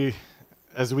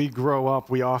As we grow up,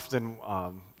 we often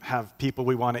have people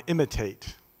we want to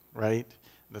imitate, right?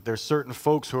 That there's certain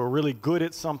folks who are really good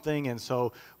at something, and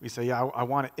so we say, yeah, I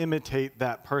want to imitate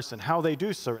that person, how they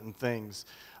do certain things.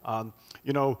 Our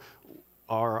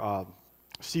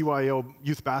CYO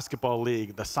Youth Basketball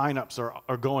League, the signups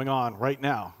are going on right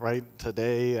now, right?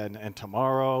 Today and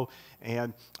tomorrow.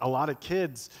 And a lot of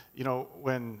kids,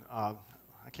 when I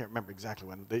can't remember exactly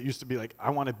when. It used to be like, I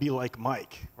want to be like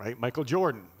Mike, right? Michael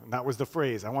Jordan. And that was the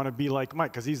phrase. I want to be like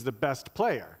Mike because he's the best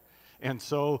player. And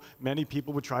so many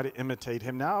people would try to imitate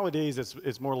him. Nowadays,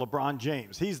 it's more LeBron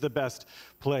James. He's the best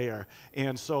player.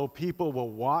 And so people will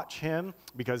watch him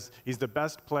because he's the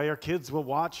best player. Kids will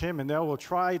watch him, and they will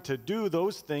try to do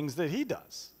those things that he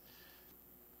does.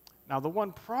 Now, the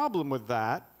one problem with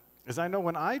that is I know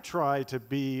when I try to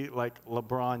be like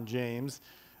LeBron James,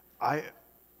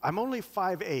 I'm only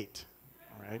 5'8",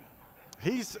 right?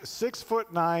 He's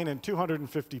 6'9" and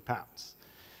 250 pounds.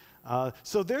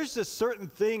 So there's just certain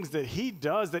things that he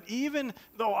does that even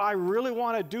though I really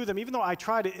want to do them, even though I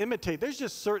try to imitate, there's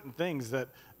just certain things that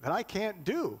I can't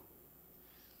do.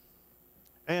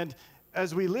 And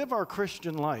as we live our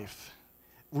Christian life,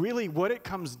 really what it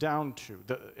comes down to,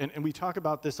 and we talk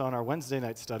about this on our Wednesday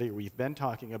night study, we've been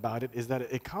talking about it, is that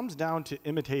it comes down to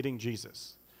imitating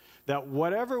Jesus. That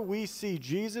whatever we see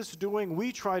Jesus doing,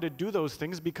 we try to do those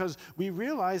things because we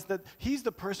realize that he's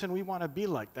the person we want to be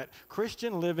like, that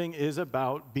Christian living is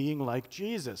about being like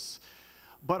Jesus.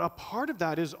 But a part of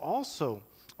that is also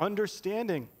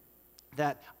understanding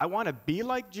that I want to be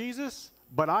like Jesus,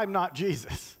 but I'm not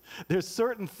Jesus. There's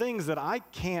certain things that I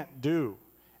can't do,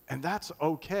 and that's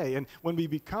okay. And when we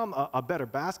become a better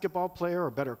basketball player or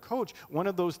a better coach, one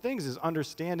of those things is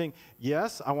understanding,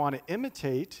 yes, I want to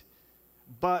imitate,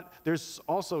 but there's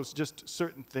also just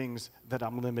certain things that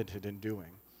I'm limited in doing.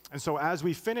 And so as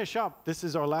we finish up, this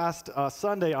is our last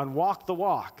Sunday on Walk the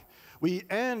Walk. We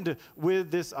end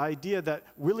with this idea that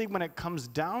really when it comes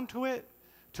down to it,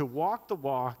 to walk the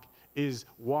walk is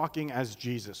walking as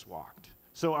Jesus walked.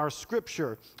 So our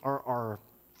scripture, our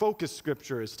focus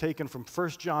scripture is taken from 1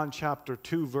 John chapter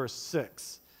 2, verse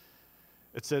 6.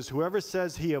 It says, whoever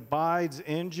says he abides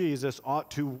in Jesus ought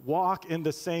to walk in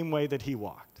the same way that he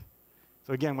walked.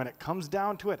 So again, when it comes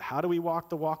down to it, how do we walk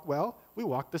the walk? Well, we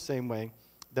walk the same way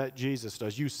that Jesus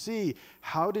does. You see,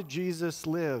 how did Jesus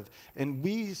live? And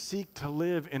we seek to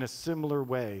live in a similar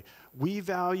way. We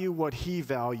value what he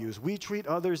values. We treat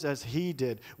others as he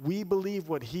did. We believe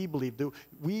what he believed.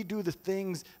 We do the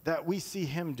things that we see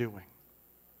him doing.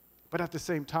 But at the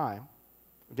same time,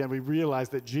 again, we realize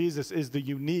that Jesus is the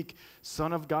unique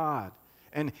Son of God.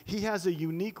 And he has a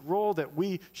unique role that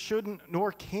we shouldn't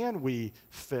nor can we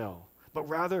fill. But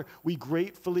rather, we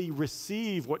gratefully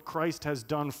receive what Christ has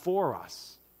done for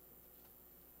us.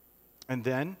 And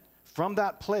then, from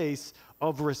that place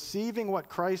of receiving what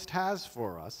Christ has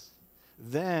for us,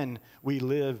 then we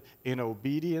live in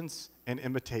obedience and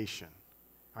imitation.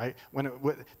 Right?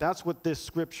 That's what this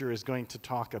scripture is going to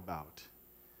talk about.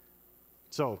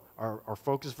 So, our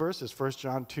focus verse is 1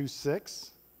 John 2:6.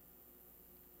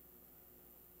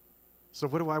 So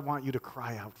what do I want you to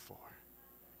cry out for?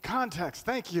 Context,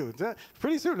 thank you.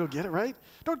 Pretty soon we'll get it, right?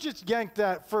 Don't just yank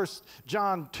that 1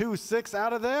 John 2:6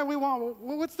 out of there.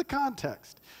 What's the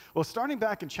context? Well, starting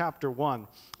back in chapter 1,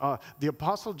 the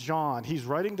Apostle John, he's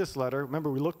writing this letter.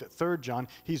 Remember, we looked at 3 John.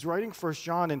 He's writing 1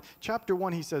 John. In chapter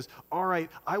 1, he says, all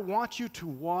right, I want you to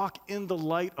walk in the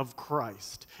light of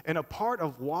Christ. And a part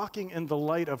of walking in the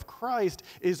light of Christ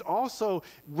is also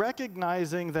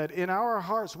recognizing that in our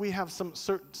hearts we have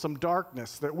some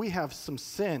darkness, that we have some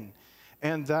sin.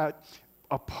 And that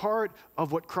a part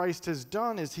of what Christ has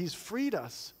done is he's freed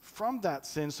us from that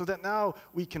sin so that now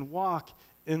we can walk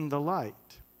in the light.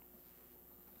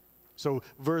 So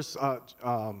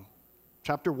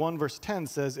chapter 1, verse 10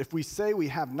 says, if we say we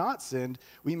have not sinned,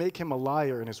 we make him a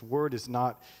liar and his word is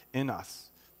not in us.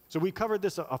 So we covered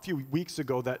this a few weeks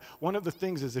ago, that one of the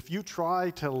things is if you try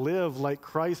to live like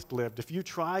Christ lived, if you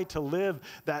try to live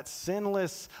that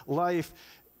sinless life,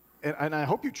 and I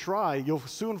hope you try, you'll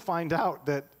soon find out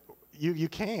that you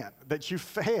can't, that you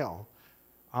fail.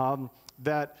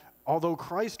 That although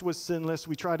Christ was sinless,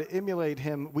 we try to emulate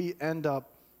him, we end up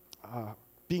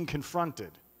being confronted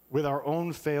with our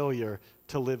own failure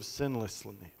to live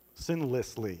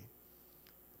sinlessly.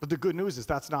 But the good news is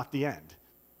that's not the end,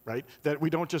 right? That we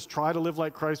don't just try to live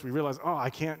like Christ, we realize, oh, I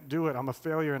can't do it, I'm a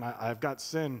failure and I've got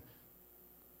sin,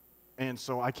 and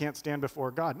so I can't stand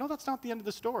before God. No, that's not the end of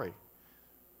the story.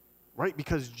 Right?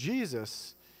 Because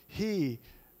Jesus, he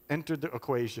entered the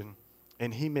equation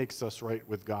and he makes us right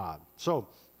with God. So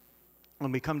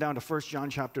when we come down to 1 John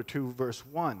chapter 2, verse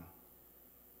 1,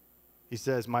 He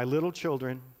says, "My little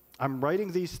children, I'm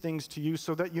writing these things to you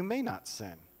so that you may not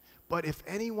sin. But if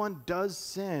anyone does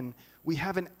sin, we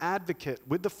have an advocate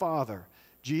with the Father,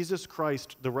 Jesus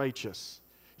Christ the righteous.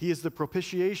 He is the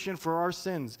propitiation for our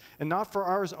sins, and not for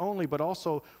ours only, but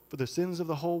also for the sins of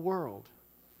the whole world."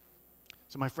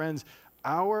 So my friends,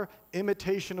 our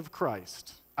imitation of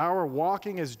Christ, our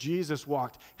walking as Jesus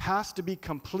walked, has to be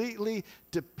completely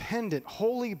dependent,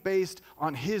 wholly based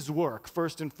on his work,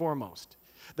 first and foremost.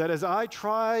 That as I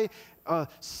try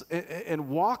and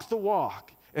walk the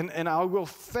walk, and I will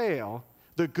fail,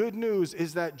 the good news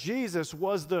is that Jesus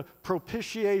was the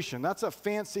propitiation. That's a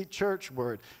fancy church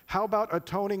word. How about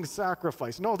atoning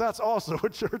sacrifice? No, that's also a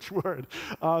church word.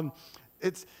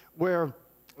 It's where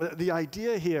the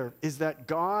idea here is that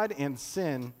God and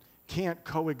sin can't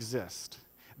coexist.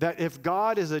 That if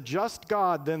God is a just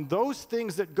God, then those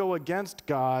things that go against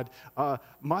God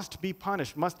must be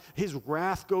punished. His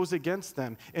wrath goes against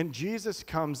them. And Jesus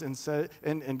comes and says,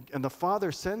 and the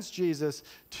Father sends Jesus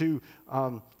to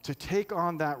take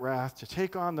on that wrath, to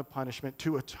take on the punishment,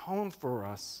 to atone for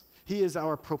us. He is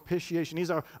our propitiation.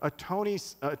 He's our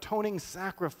atoning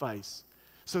sacrifice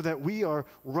so that we are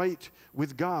right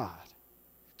with God.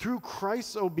 Through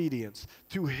Christ's obedience,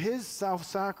 through his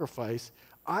self-sacrifice,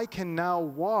 I can now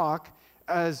walk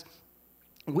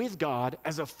with God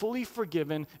as a fully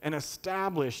forgiven and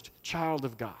established child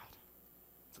of God.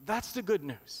 So that's the good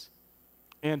news.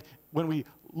 And when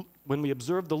we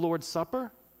observe the Lord's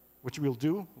Supper, which we'll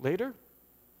do later,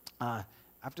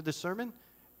 after the sermon,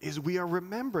 is we are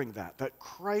remembering that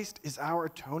Christ is our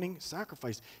atoning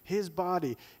sacrifice. His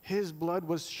body, his blood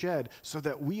was shed so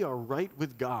that we are right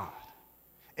with God.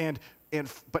 And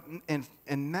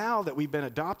now that we've been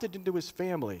adopted into his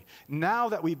family, now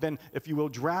that we've been, if you will,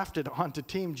 drafted onto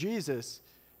Team Jesus,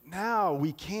 now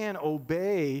we can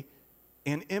obey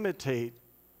and imitate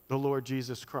the Lord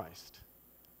Jesus Christ.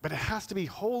 But it has to be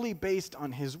wholly based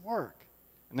on his work.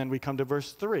 And then we come to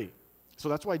verse 3. So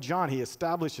that's why John, he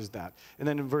establishes that. And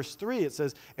then in verse 3 it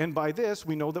says, "And by this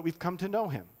we know that we've come to know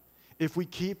him, if we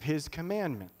keep his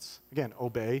commandments." Again,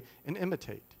 obey and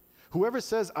imitate. "Whoever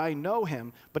says, 'I know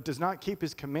him,' but does not keep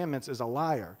his commandments is a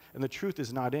liar, and the truth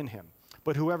is not in him.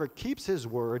 But whoever keeps his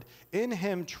word, in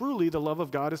him truly the love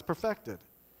of God is perfected.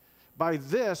 By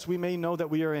this we may know that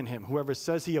we are in him. Whoever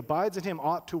says he abides in him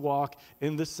ought to walk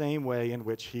in the same way in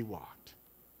which he walked."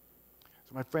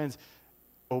 So my friends,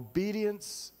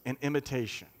 obedience and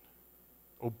imitation.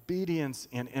 Obedience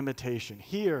and imitation.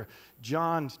 Here,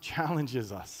 John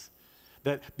challenges us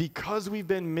that because we've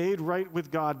been made right with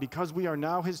God, because we are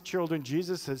now his children,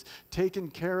 Jesus has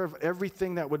taken care of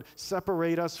everything that would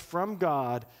separate us from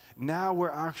God. Now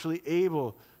we're actually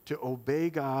able to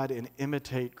obey God and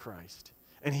imitate Christ.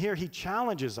 And here he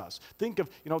challenges us. Think of,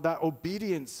 that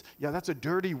obedience. Yeah, that's a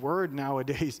dirty word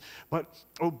nowadays. But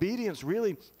obedience,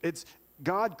 really, it's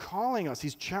God calling us.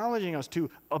 He's challenging us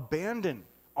to abandon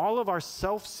all of our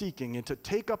self-seeking and to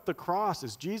take up the cross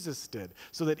as Jesus did,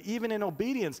 so that even in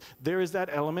obedience, there is that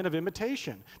element of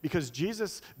imitation. Because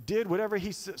Jesus did whatever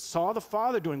he saw the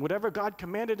Father doing, whatever God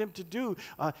commanded him to do,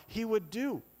 he would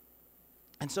do.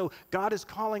 And so God is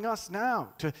calling us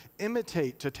now to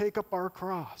imitate, to take up our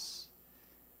cross.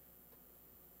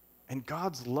 And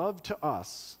God's love to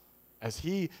us as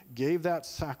he gave that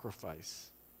sacrifice.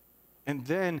 And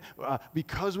then,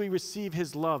 because we receive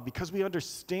his love, because we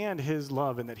understand his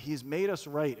love and that he's made us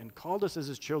right and called us as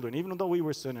his children, even though we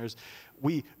were sinners,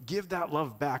 we give that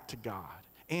love back to God.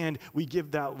 And we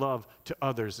give that love to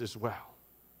others as well.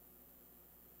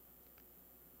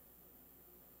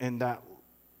 And that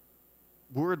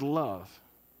word love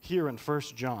here in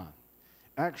 1 John,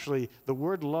 actually, the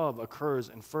word love occurs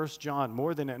in 1 John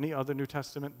more than any other New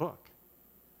Testament book.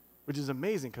 Which is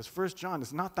amazing because 1 John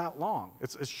is not that long.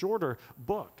 It's a shorter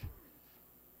book.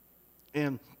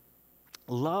 And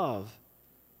love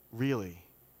really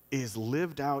is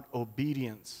lived out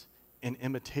obedience and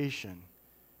imitation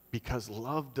because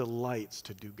love delights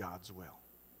to do God's will.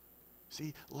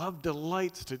 See, love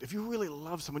delights to, if you really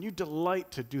love someone, you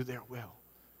delight to do their will.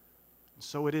 And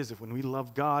so it is if when we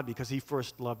love God because he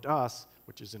first loved us,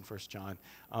 which is in 1 John,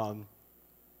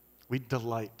 we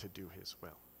delight to do his will.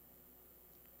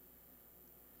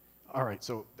 All right,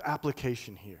 so the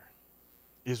application here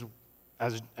is,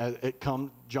 as it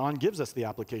comes, John gives us the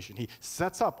application. He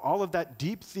sets up all of that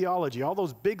deep theology, all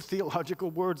those big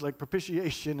theological words like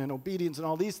propitiation and obedience and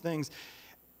all these things,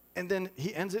 and then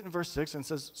he ends it in verse 6 and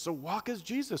says, so walk as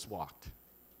Jesus walked.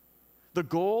 The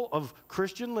goal of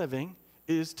Christian living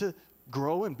is to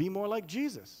grow and be more like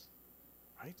Jesus,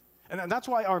 right? And that's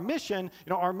why our mission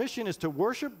is to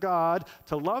worship God,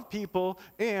 to love people,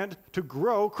 and to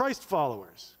grow Christ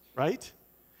followers. Right?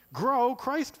 grow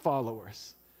Christ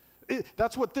followers.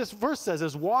 That's what this verse says,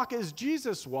 is walk as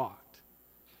Jesus walked.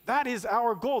 That is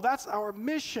our goal. That's our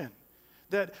mission,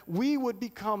 that we would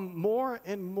become more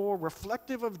and more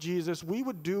reflective of Jesus. We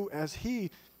would do as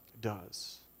he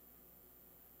does.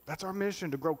 That's our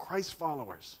mission, to grow Christ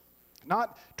followers.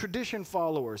 Not tradition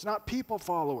followers, not people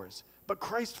followers, but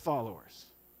Christ followers.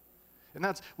 And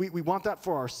we want that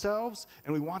for ourselves,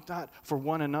 and we want that for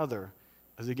one another,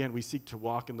 as again, we seek to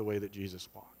walk in the way that Jesus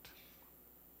walked.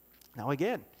 Now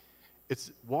again,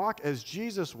 it's walk as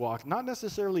Jesus walked, not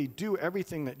necessarily do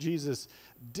everything that Jesus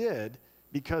did,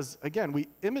 because again, we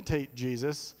imitate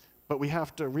Jesus, but we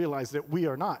have to realize that we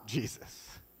are not Jesus.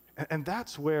 And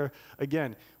that's where,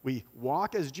 again, we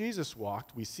walk as Jesus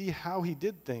walked, we see how he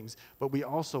did things, but we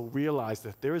also realize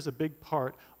that there is a big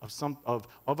part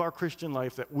of our Christian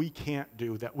life that we can't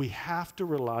do, that we have to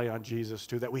rely on Jesus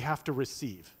to, that we have to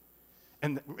receive.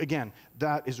 And again,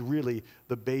 that is really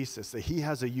the basis, that he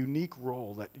has a unique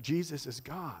role, that Jesus is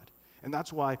God. And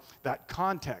that's why that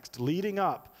context leading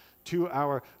up to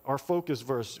our focus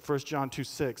verse, 1 John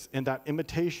 2:6, in that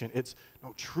imitation, it's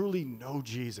truly know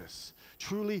Jesus.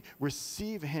 Truly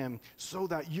receive him so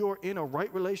that you're in a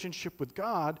right relationship with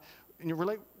God. And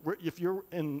if you're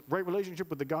in right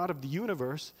relationship with the God of the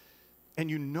universe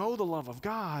and you know the love of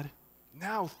God,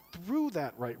 now through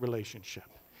that right relationship,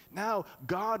 now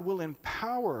God will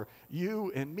empower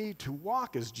you and me to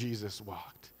walk as Jesus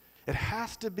walked. It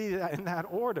has to be in that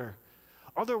order.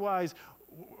 Otherwise,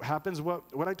 happens what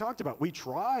I talked about. We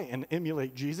try and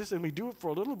emulate Jesus, and we do it for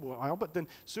a little while, but then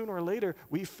sooner or later,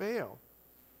 we fail.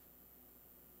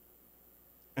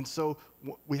 And so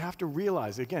we have to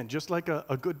realize, again, just like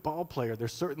a good ball player,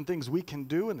 there's certain things we can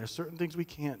do and there's certain things we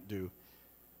can't do.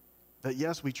 That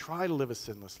yes, we try to live a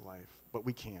sinless life, but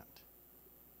we can't.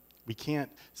 We can't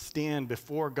stand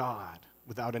before God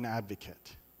without an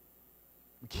advocate.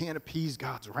 We can't appease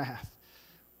God's wrath.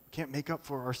 We can't make up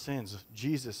for our sins.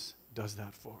 Jesus does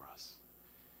that for us.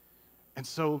 And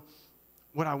so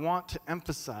what I want to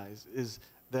emphasize is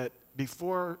that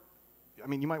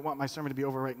you might want my sermon to be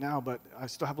over right now, but I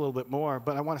still have a little bit more,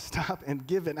 but I want to stop and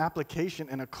give an application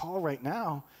and a call right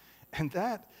now, and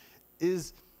that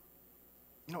is,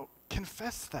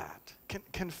 confess that.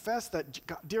 Confess that,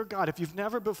 dear God, if you've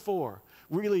never before,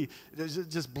 really,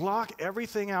 just block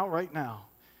everything out right now,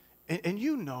 and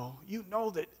you know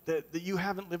that you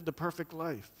haven't lived a perfect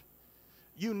life.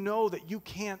 You know that you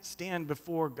can't stand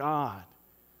before God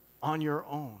on your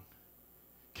own.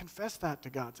 Confess that to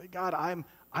God. Say, God, I'm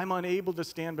unable to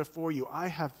stand before you.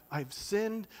 I've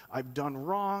sinned. I've done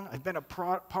wrong. I've been a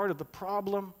part of the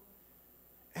problem.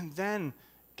 And then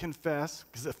confess,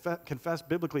 because confess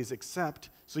biblically is accept.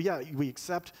 So yeah, we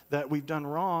accept that we've done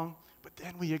wrong, but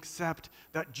then we accept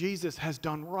that Jesus has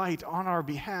done right on our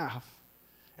behalf.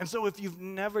 And so if you've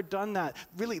never done that,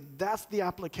 really, that's the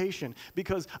application.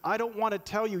 Because I don't want to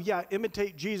tell you,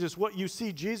 imitate Jesus. What you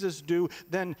see Jesus do,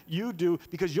 then you do,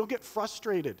 because you'll get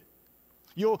frustrated.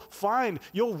 You'll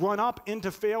run up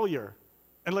into failure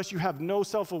unless you have no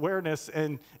self-awareness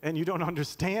and you don't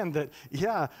understand that,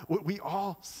 we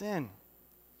all sin.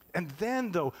 And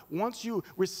then, though, once you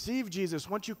receive Jesus,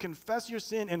 once you confess your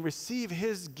sin and receive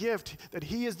his gift, that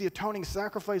he is the atoning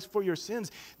sacrifice for your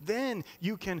sins, then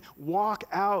you can walk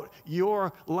out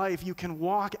your life. You can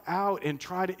walk out and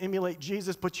try to emulate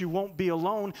Jesus, but you won't be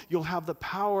alone. You'll have the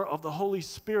power of the Holy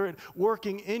Spirit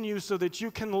working in you so that you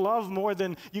can love more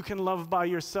than you can love by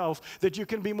yourself, that you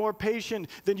can be more patient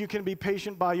than you can be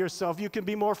patient by yourself. You can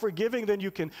be more forgiving than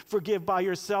you can forgive by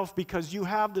yourself, because you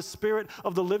have the Spirit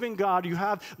of the living God. You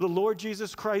have the Lord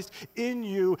Jesus Christ in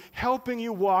you, helping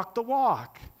you walk the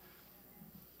walk.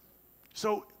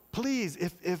 So please,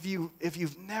 if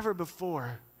you've never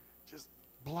before, just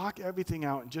block everything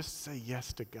out and just say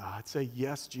yes to God. Say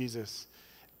yes, Jesus.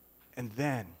 And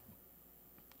then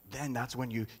that's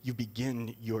when you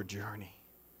begin your journey.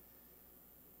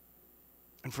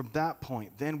 And from that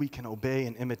point, then we can obey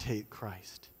and imitate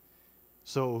Christ.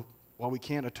 So while we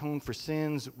can't atone for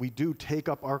sins, we do take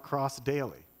up our cross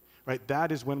daily. Right?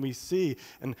 That is when we see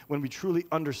and when we truly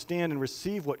understand and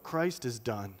receive what Christ has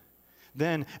done.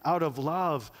 Then out of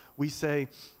love, we say,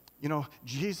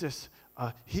 Jesus,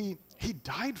 he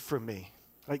died for me.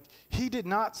 Like, he did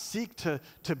not seek to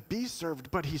be served,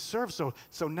 but he served.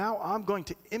 So now I'm going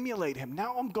to emulate him.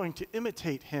 Now I'm going to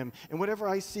imitate him. And whatever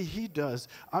I see he does,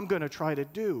 I'm going to try to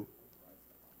do.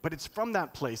 But it's from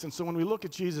that place. And so when we look at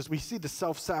Jesus, we see the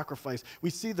self-sacrifice. We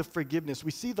see the forgiveness.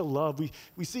 We see the love.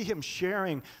 We see him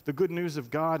sharing the good news of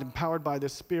God, empowered by the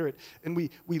Spirit. And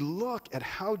we look at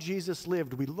how Jesus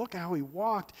lived. We look at how he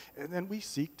walked, and then we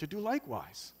seek to do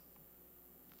likewise.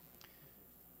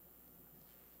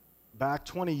 back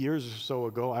 20 years or so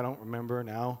ago, I don't remember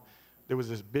now, there was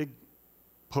this big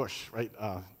push, right?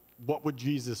 What would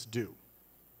Jesus do?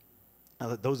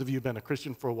 Now, those of you who've been a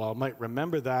Christian for a while might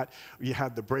remember that. You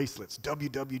had the bracelets,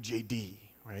 WWJD,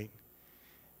 right?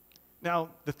 Now,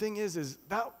 the thing is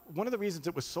that one of the reasons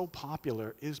it was so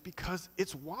popular is because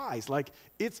it's wise. Like,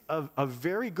 it's a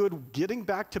very good getting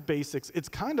back to basics. It's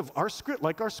kind of our script,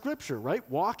 like our scripture, right?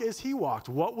 Walk as he walked.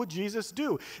 What would Jesus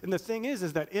do? And the thing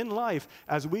is that in life,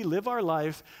 as we live our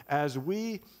life, as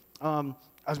we come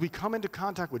into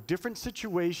contact with different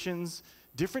situations,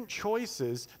 different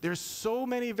choices, there's so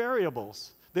many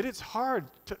variables that it's hard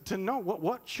to know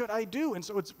what should I do? And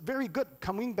so it's very good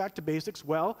coming back to basics.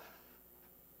 Well,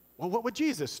 what would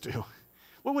Jesus do?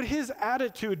 What would his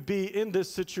attitude be in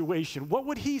this situation? What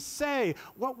would he say?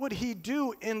 What would he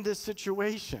do in this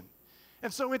situation?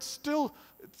 And so it's still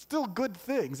good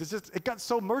things. It's just, it got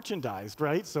so merchandised,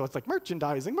 right? So it's like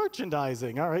merchandising.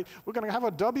 All right, we're going to have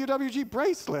a WWG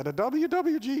bracelet, a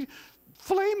WWG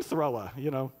flamethrower,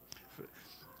 you know.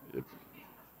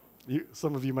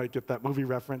 Some of you might get that movie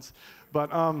reference. But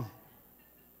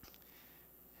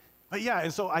yeah,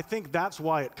 and so I think that's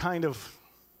why it kind of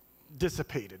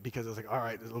dissipated, because it's like, all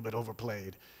right, it's a little bit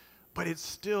overplayed. But it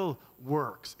still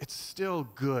works. It's still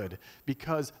good,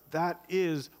 because that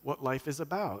is what life is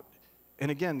about. And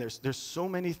again, there's so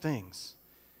many things.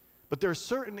 But there are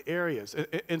certain areas.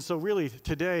 And so really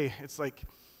today, it's like,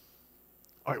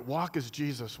 all right, walk as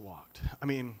Jesus walked. I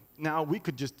mean, now we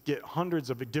could just get hundreds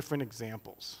of different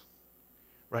examples,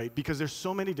 right? Because there's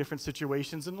so many different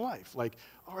situations in life. Like,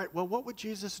 all right, well, what would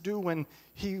Jesus do when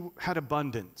he had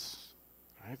abundance?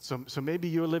 Right? So maybe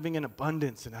you're living in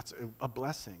abundance, and that's a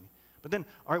blessing. But then,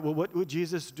 all right, well, what would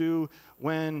Jesus do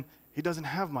when he doesn't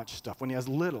have much stuff, when he has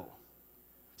little?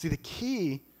 See, the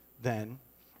key then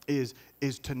is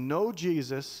to know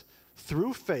Jesus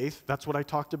through faith. That's what I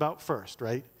talked about first,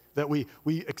 right? That we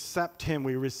accept him,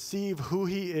 we receive who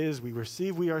he is, we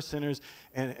receive we are sinners,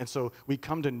 and so we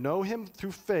come to know him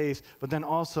through faith, but then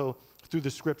also through the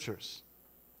scriptures.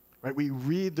 Right? We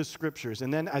read the scriptures,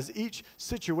 and then as each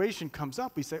situation comes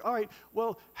up, we say, all right,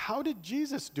 well, how did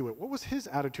Jesus do it? What was his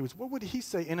attitudes? What would he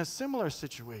say in a similar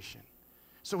situation?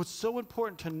 So it's so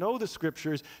important to know the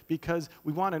scriptures, because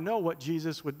we want to know what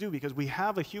Jesus would do, because we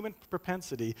have a human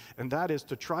propensity, and that is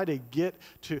to try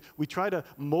to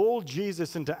mold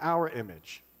Jesus into our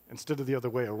image instead of the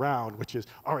other way around, which is,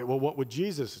 all right, well, what would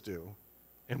Jesus do?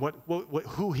 And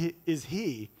who is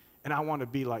he? And I want to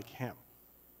be like him.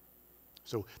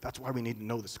 So that's why we need to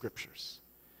know the scriptures.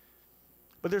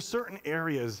 But there's certain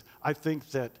areas I think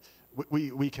that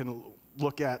we can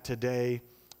look at today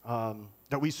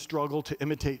that we struggle to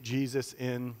imitate Jesus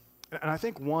in. And I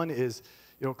think one is,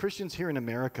 Christians here in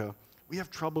America, we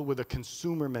have trouble with a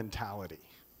consumer mentality,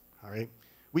 all right?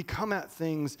 We come at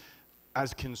things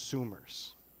as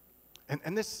consumers.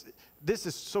 And this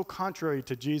is so contrary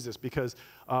to Jesus, because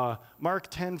Mark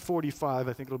 10:45,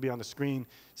 I think it'll be on the screen,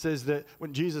 says that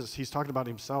when Jesus, he's talking about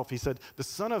himself, he said, the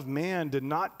Son of Man did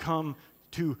not come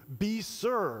to be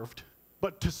served,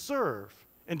 but to serve,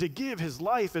 and to give his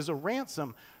life as a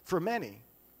ransom for many.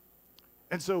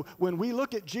 And so when we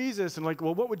look at Jesus and like,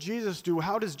 well, what would Jesus do?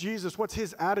 How does Jesus, what's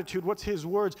his attitude? What's his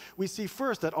words? We see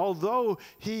first that although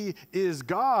he is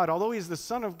God, although he's the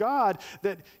Son of God,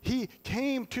 that he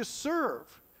came to serve,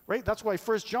 right? That's why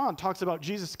 1 John talks about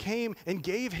Jesus came and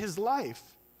gave his life.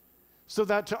 So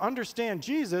that to understand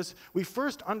Jesus, we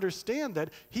first understand that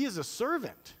he is a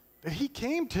servant, that he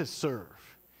came to serve.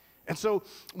 And so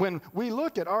when we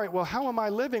look at, all right, well, how am I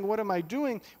living? What am I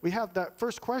doing? We have that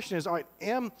first question is, all right,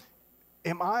 am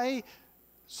I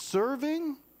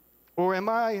serving, or am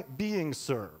I being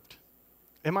served?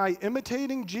 Am I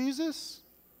imitating Jesus?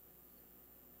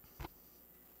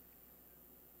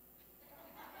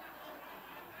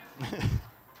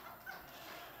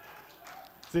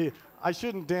 See, I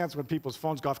shouldn't dance when people's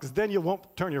phones go off, because then you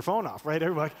won't turn your phone off, right?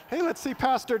 Everybody, hey, let's see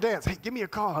Pastor dance. Hey, give me a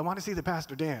call. I want to see the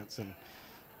pastor dance.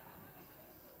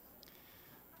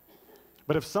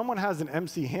 But if someone has an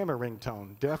MC Hammer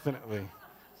ringtone, definitely.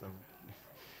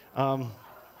 But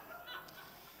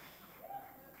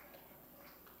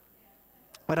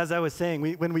as I was saying,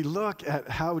 when we look at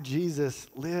how Jesus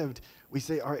lived, we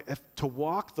say, all right, to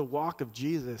walk the walk of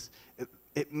Jesus,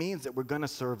 it means that we're going to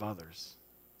serve others.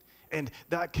 And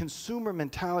that consumer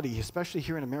mentality, especially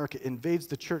here in America, invades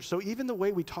the church. So even the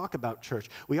way we talk about church,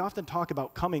 we often talk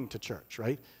about coming to church,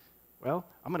 right? Well,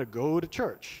 I'm going to go to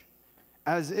church,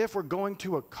 as if we're going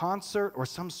to a concert or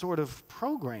some sort of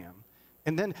program.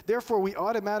 And then, therefore, we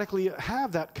automatically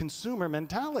have that consumer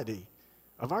mentality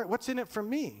of, all right, what's in it for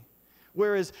me?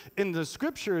 Whereas in the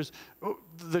scriptures,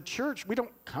 the church, we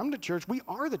don't come to church, we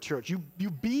are the church. You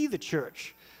be the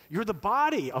church. You're the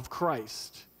body of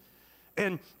Christ.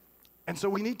 And so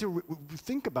we need to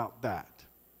think about that.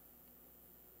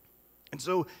 And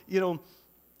so,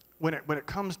 when it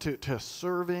comes to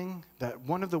serving, that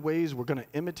one of the ways we're going to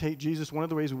imitate Jesus, one of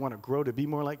the ways we want to grow to be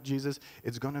more like Jesus,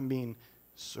 it's going to mean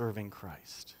serving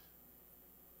Christ.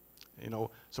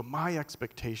 So my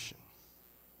expectation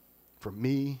for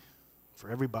me, for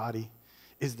everybody,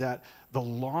 is that the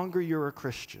longer you're a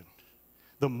Christian,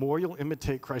 the more you'll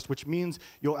imitate Christ, which means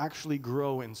you'll actually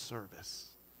grow in service.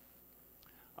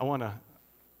 I want to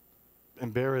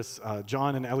embarrass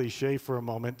John and Ellie Shea for a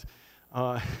moment.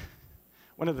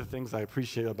 One of the things I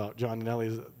appreciate about John and Ellie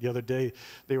is the other day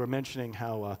they were mentioning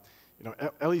how,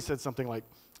 Ellie said something like,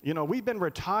 we've been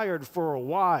retired for a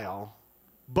while,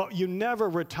 but you never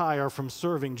retire from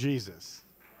serving Jesus.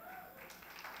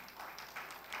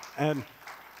 And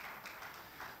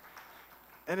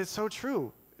it's so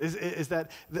true, is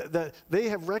that they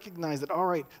have recognized that, all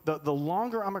right, the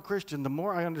longer I'm a Christian, the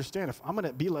more I understand if I'm going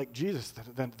to be like Jesus,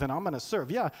 then I'm going to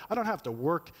serve. Yeah, I don't have to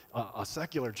work a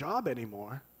secular job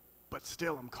anymore, but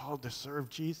still I'm called to serve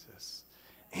Jesus.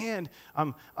 And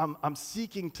I'm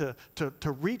seeking to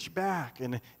reach back,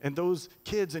 and those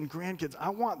kids and grandkids, I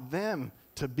want them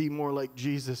to be more like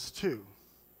Jesus too.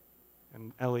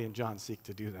 And Ellie and John seek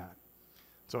to do that.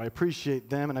 So I appreciate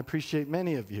them, and I appreciate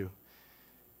many of you.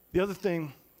 The other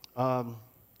thing,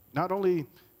 not only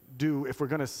if we're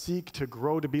going to seek to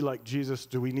grow to be like Jesus,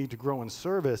 do we need to grow in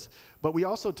service, but we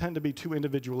also tend to be too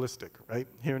individualistic, right,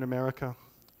 here in America.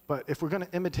 But if we're going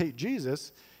to imitate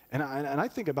Jesus, and I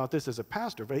think about this as a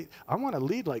pastor, right, I want to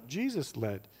lead like Jesus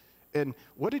led. And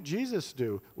what did Jesus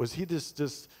do? Was he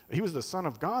he was the Son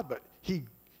of God, but he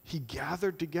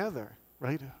gathered together,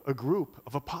 right, a group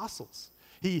of apostles.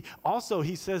 He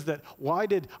says that, why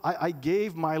did I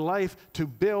gave my life to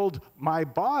build my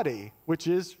body, which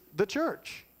is the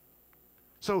church.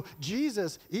 So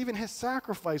Jesus, even his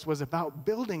sacrifice was about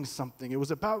building something. It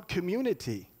was about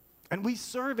community. And we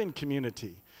serve in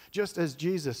community, just as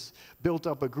Jesus built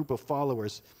up a group of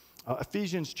followers.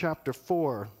 Ephesians chapter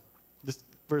 4,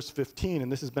 verse 15,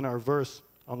 and this has been our verse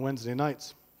on Wednesday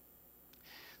nights.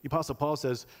 The Apostle Paul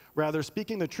says, rather,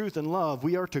 speaking the truth in love,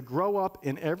 we are to grow up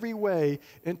in every way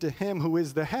into him who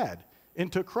is the head,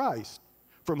 into Christ,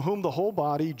 from whom the whole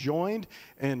body, joined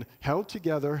and held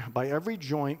together by every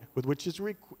joint with which it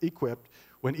is equipped,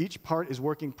 when each part is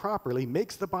working properly,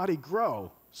 makes the body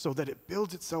grow so that it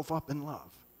builds itself up in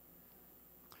love.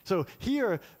 So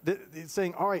here, it's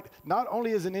saying, all right, not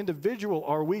only as an individual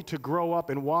are we to grow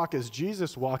up and walk as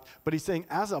Jesus walked, but he's saying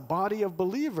as a body of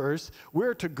believers,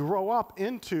 we're to grow up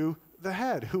into the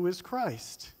head, who is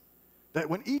Christ. That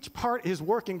when each part is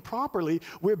working properly,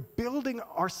 we're building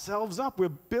ourselves up. We're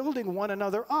building one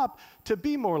another up to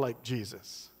be more like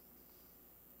Jesus.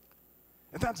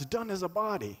 And that's done as a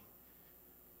body.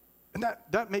 And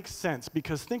that makes sense,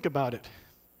 because think about it.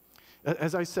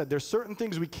 As I said, there's certain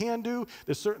things we can do,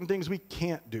 there's certain things we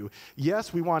can't do.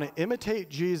 Yes, we want to imitate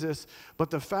Jesus,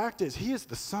 but the fact is, he is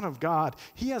the Son of God.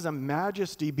 He has a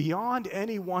majesty beyond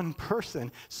any one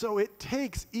person. So it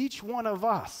takes each one of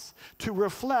us to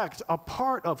reflect a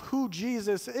part of who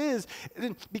Jesus is,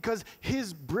 because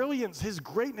his brilliance, his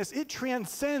greatness, it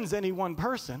transcends any one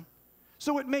person.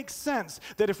 So it makes sense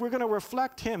that if we're going to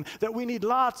reflect him, that we need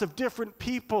lots of different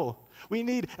people. We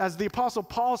need, as the Apostle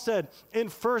Paul said in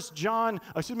 1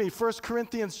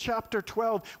 Corinthians chapter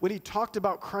 12, when he talked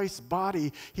about Christ's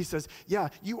body, he says, yeah,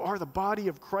 you are the body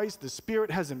of Christ. The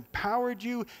Spirit has empowered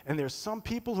you, and there's some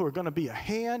people who are going to be a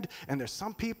hand, and there's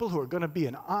some people who are going to be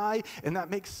an eye, and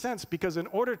that makes sense, because in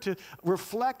order to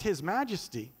reflect his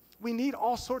majesty, we need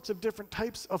all sorts of different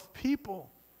types of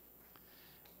people.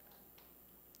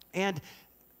 And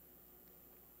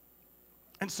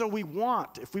so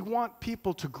if we want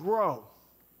people to grow,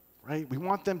 right, we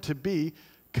want them to be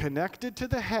connected to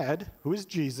the head, who is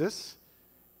Jesus,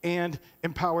 and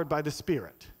empowered by the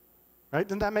Spirit, right?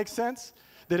 Doesn't that make sense?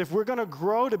 That if we're going to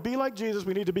grow to be like Jesus,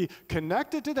 we need to be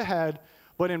connected to the head,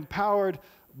 but empowered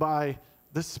by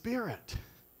the Spirit.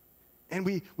 And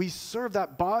we serve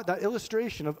that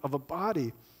illustration of a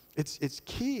body. It's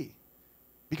key,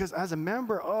 because as a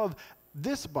member of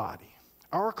this body,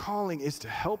 our calling is to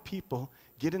help people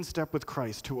get in step with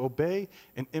Christ, to obey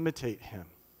and imitate him.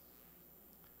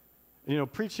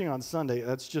 Preaching on Sunday,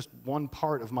 that's just one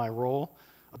part of my role.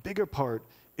 A bigger part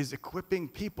is equipping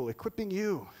people, equipping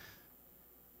you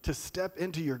to step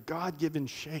into your God-given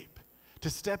shape, to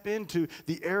step into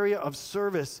the area of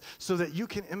service so that you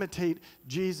can imitate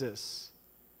Jesus.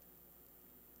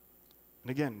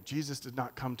 And again, Jesus did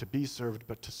not come to be served,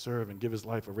 but to serve and give his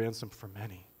life a ransom for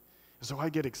many. And so I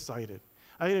get excited.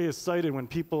 I get excited when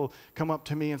people come up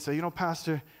to me and say,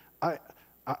 Pastor,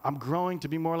 I'm growing to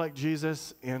be more like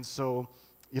Jesus, and so,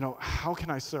 how can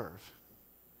I serve?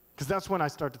 Because that's when I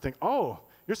start to think, oh,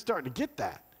 you're starting to get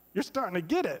that. You're starting to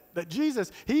get it, that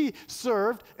Jesus, he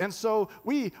served, and so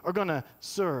we are going to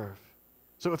serve.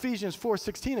 So Ephesians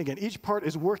 4:16 again, each part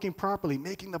is working properly,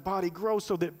 making the body grow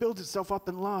so that it builds itself up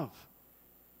in love.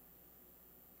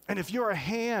 And if you're a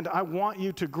hand, I want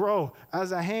you to grow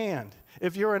as a hand.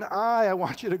 If you're an eye, I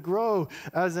want you to grow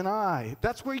as an eye.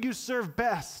 That's where you serve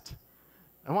best.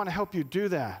 I want to help you do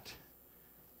that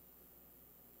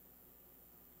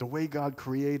the way God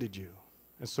created you.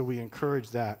 And so we encourage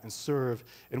that and serve,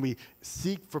 and we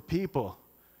seek for people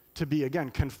to be, again,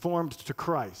 conformed to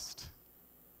Christ.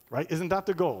 Right? Isn't that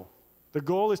the goal? The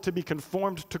goal is to be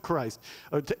conformed to Christ,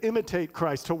 to imitate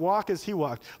Christ, to walk as he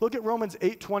walked. Look at Romans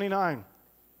 8:29.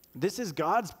 This is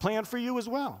God's plan for you as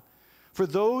well. For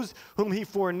those whom he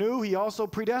foreknew, he also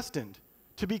predestined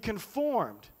to be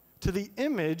conformed to the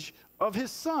image of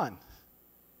his Son,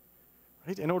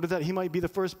 right? In order that he might be the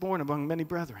firstborn among many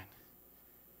brethren.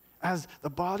 As the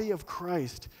body of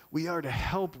Christ, we are to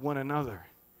help one another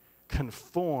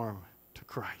conform to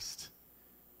Christ.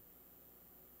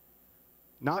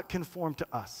 Not conform to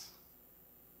us.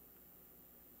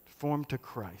 Conform to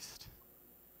Christ.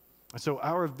 And so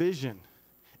our vision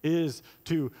is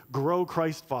to grow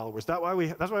Christ followers. That's why we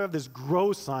have this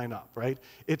grow sign up, right?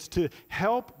 It's to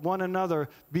help one another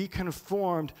be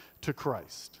conformed to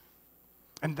Christ.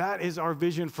 And that is our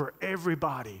vision for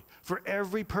everybody, for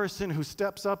every person who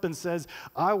steps up and says,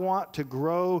 I want to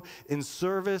grow in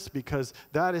service because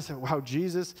that is how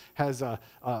Jesus has, I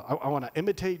want to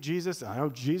imitate Jesus. I know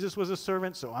Jesus was a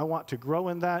servant, so I want to grow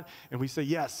in that. And we say,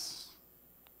 yes,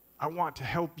 I want to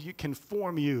help you,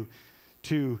 conform you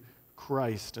to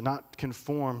Christ and not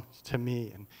conform to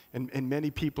me. And many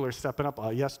people are stepping up.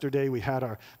 Yesterday we had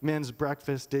our men's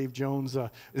breakfast. Dave Jones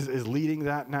is leading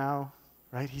that now,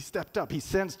 right? He stepped up. He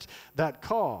sensed that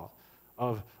call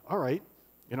of, all right,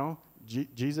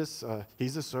 Jesus,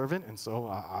 he's a servant, and so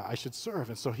I should serve.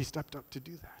 And so he stepped up to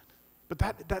do that.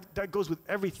 But that goes with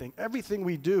everything. Everything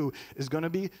we do is going to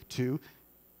be to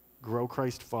grow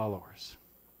Christ followers.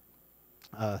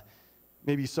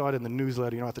 Maybe you saw it in the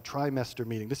newsletter, at the trimester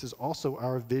meeting. This is also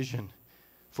our vision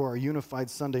for our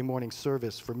unified Sunday morning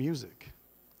service for music.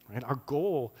 Right? Our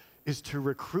goal is to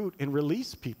recruit and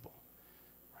release people.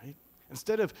 Right?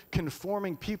 Instead of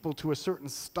conforming people to a certain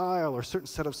style or a certain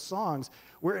set of songs,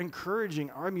 we're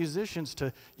encouraging our musicians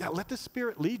to, let the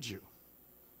Spirit lead you.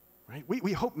 Right?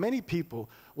 We hope many people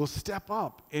will step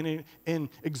up in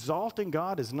exalting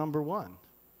God as number one.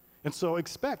 And so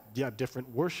expect, different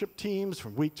worship teams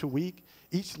from week to week,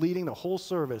 each leading the whole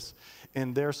service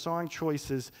in their song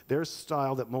choices, their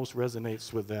style that most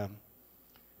resonates with them.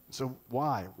 So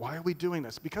why? Why are we doing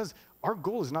this? Because our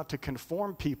goal is not to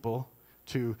conform people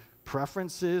to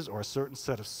preferences or a certain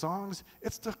set of songs.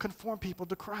 It's to conform people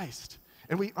to Christ.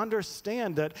 And we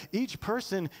understand that each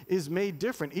person is made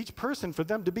different. Each person, for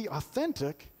them to be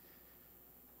authentic,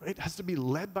 right, has to be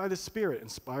led by the Spirit,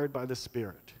 inspired by the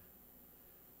Spirit.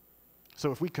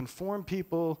 So if we conform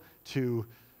people to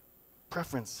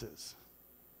preferences,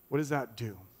 what does that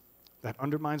do? That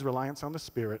undermines reliance on the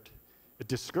Spirit. It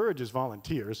discourages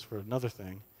volunteers, for another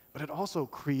thing, but it also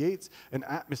creates an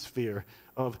atmosphere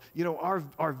of,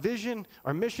 our vision,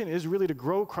 our mission is really to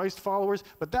grow Christ followers,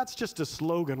 but that's just a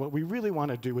slogan. What we really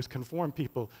want to do is conform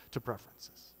people to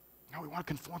preferences. No, we want to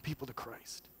conform people to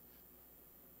Christ.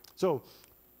 So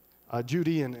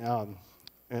Judy and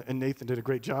Nathan did a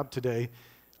great job today.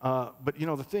 But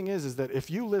the thing is that if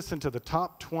you listen to the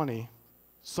top 20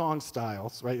 song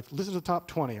styles, right? If you listen to the top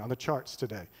 20 on the charts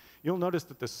today, you'll notice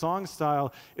that the song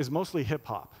style is mostly hip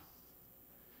hop.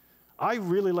 I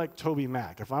really like Toby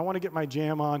Mac. If I want to get my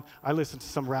jam on, I listen to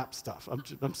some rap stuff.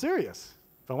 I'm serious.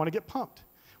 If I want to get pumped.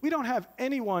 We don't have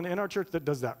anyone in our church that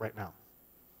does that right now.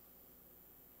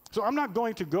 So I'm not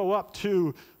going to go up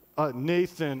to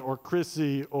Nathan or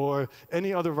Chrissy or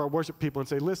any other of our worship people and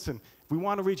say, listen, we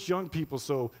want to reach young people,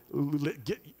 so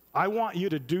I want you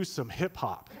to do some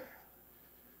hip-hop.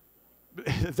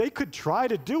 They could try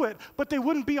to do it, but they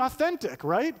wouldn't be authentic,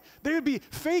 right? They would be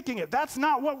faking it. That's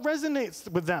not what resonates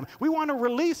with them. We want to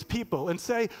release people and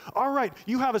say, all right,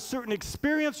 you have a certain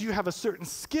experience, you have a certain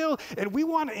skill, and we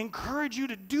want to encourage you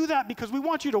to do that because we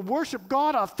want you to worship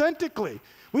God authentically.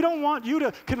 We don't want you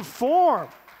to conform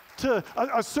to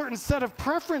a certain set of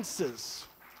preferences.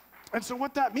 And so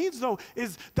what that means, though,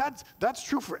 is that's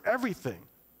true for everything.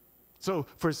 So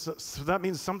that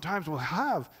means sometimes we'll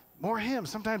have more him.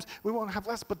 Sometimes we want to have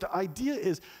less, but the idea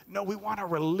is, no, we want to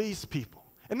release people.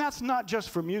 And that's not just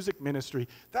for music ministry,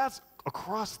 that's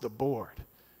across the board.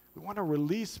 We want to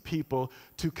release people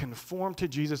to conform to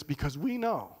Jesus because we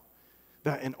know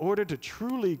that in order to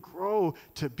truly grow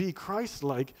to be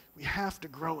Christ-like, we have to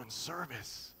grow in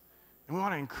service. And we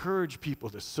want to encourage people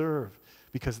to serve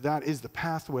because that is the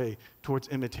pathway towards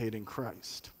imitating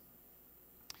Christ.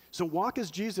 So walk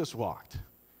as Jesus walked,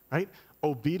 right?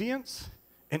 Obedience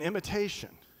and imitation.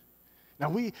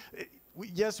 Now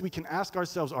yes, we can ask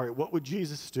ourselves, all right, what would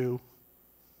Jesus do?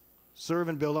 Serve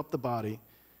and build up the body.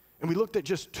 And we looked at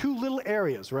just two little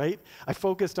areas, right? I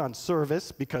focused on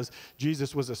service because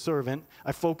Jesus was a servant.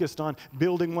 I focused on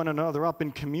building one another up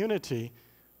in community.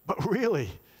 But really,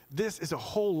 this is a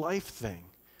whole life thing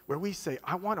where we say,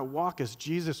 I want to walk as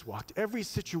Jesus walked. Every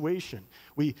situation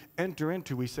we enter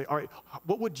into, we say, all right,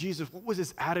 what was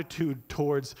his attitude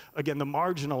towards, again, the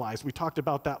marginalized? We talked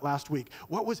about that last week.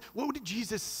 What did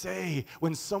Jesus say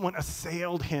when someone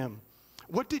assailed him?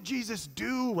 What did Jesus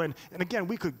do when, and again,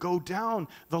 we could go down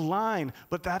the line,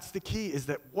 but that's the key, is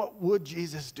that what would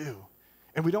Jesus do?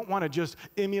 And we don't want to just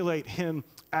emulate him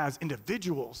as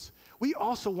individuals. We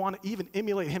also want to even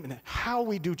emulate him in how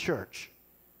we do church,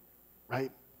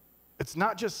 right? It's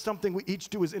not just something we each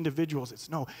do as individuals.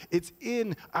 It's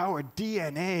in our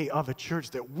DNA of a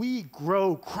church that we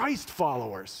grow Christ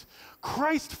followers,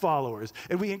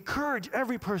 and we encourage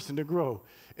every person to grow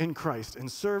in Christ, in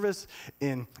service,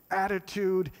 in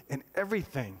attitude, in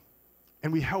everything.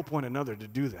 And we help one another to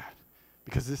do that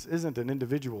because this isn't an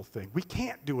individual thing. We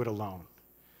can't do it alone.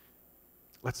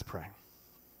 Let's pray.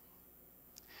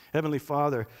 Heavenly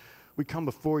Father, we come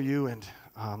before you and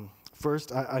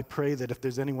first, I pray that if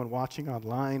there's anyone watching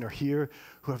online or here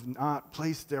who have not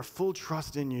placed their full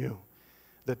trust in you,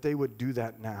 that they would do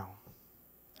that now.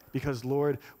 Because,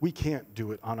 Lord, we can't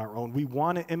do it on our own. We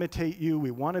want to imitate you.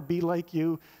 We want to be like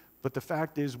you. But the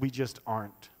fact is, we just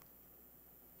aren't.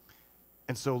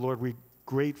 And so, Lord, we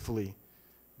gratefully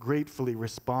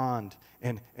respond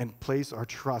and place our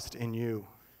trust in you.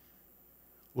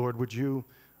 Lord, would you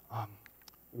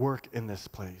work in this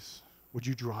place? Would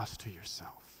you draw us to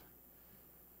yourself?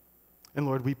 And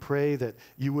Lord, we pray that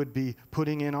you would be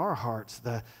putting in our hearts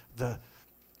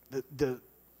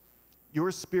your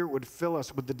Spirit would fill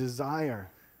us with the desire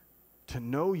to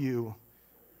know you,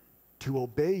 to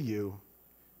obey you,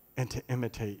 and to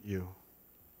imitate you.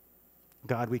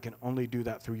 God, we can only do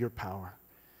that through your power.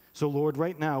 So Lord,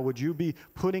 right now, would you be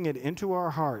putting it into our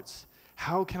hearts?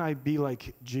 How can I be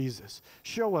like Jesus?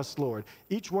 Show us, Lord.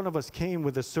 Each one of us came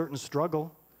with a certain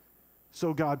struggle.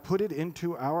 So God, put it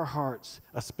into our hearts,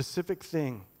 a specific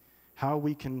thing, how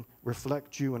we can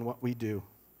reflect you in what we do.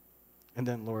 And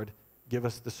then, Lord, give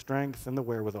us the strength and the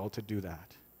wherewithal to do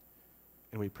that.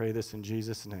 And we pray this in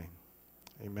Jesus' name.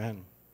 Amen.